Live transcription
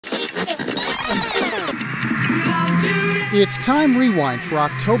It's Time Rewind for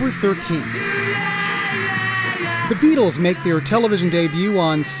October 13th. The Beatles make their television debut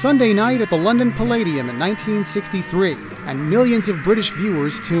on Sunday night at the London Palladium in 1963, and millions of British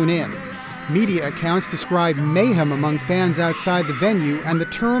viewers tune in. Media accounts describe mayhem among fans outside the venue, and the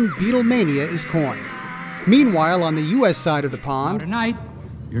term Beatlemania is coined. Meanwhile, on the U.S. side of the pond, tonight,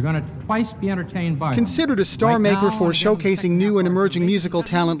 you're going to twice be entertained by considered a star maker for showcasing new and emerging musical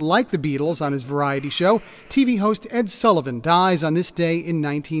talent like the Beatles on his variety show, TV host Ed Sullivan dies on this day in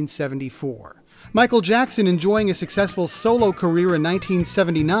 1974. Michael Jackson, enjoying a successful solo career in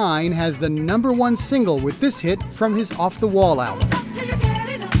 1979, has the #1 single with this hit from his Off the Wall album.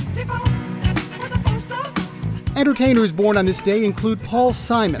 Entertainers born on this day include Paul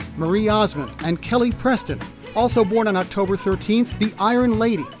Simon, Marie Osmond, and Kelly Preston. Also born on October 13th, the Iron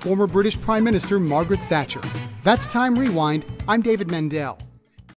Lady, former British Prime Minister Margaret Thatcher. That's Time Rewind. I'm David Mendel.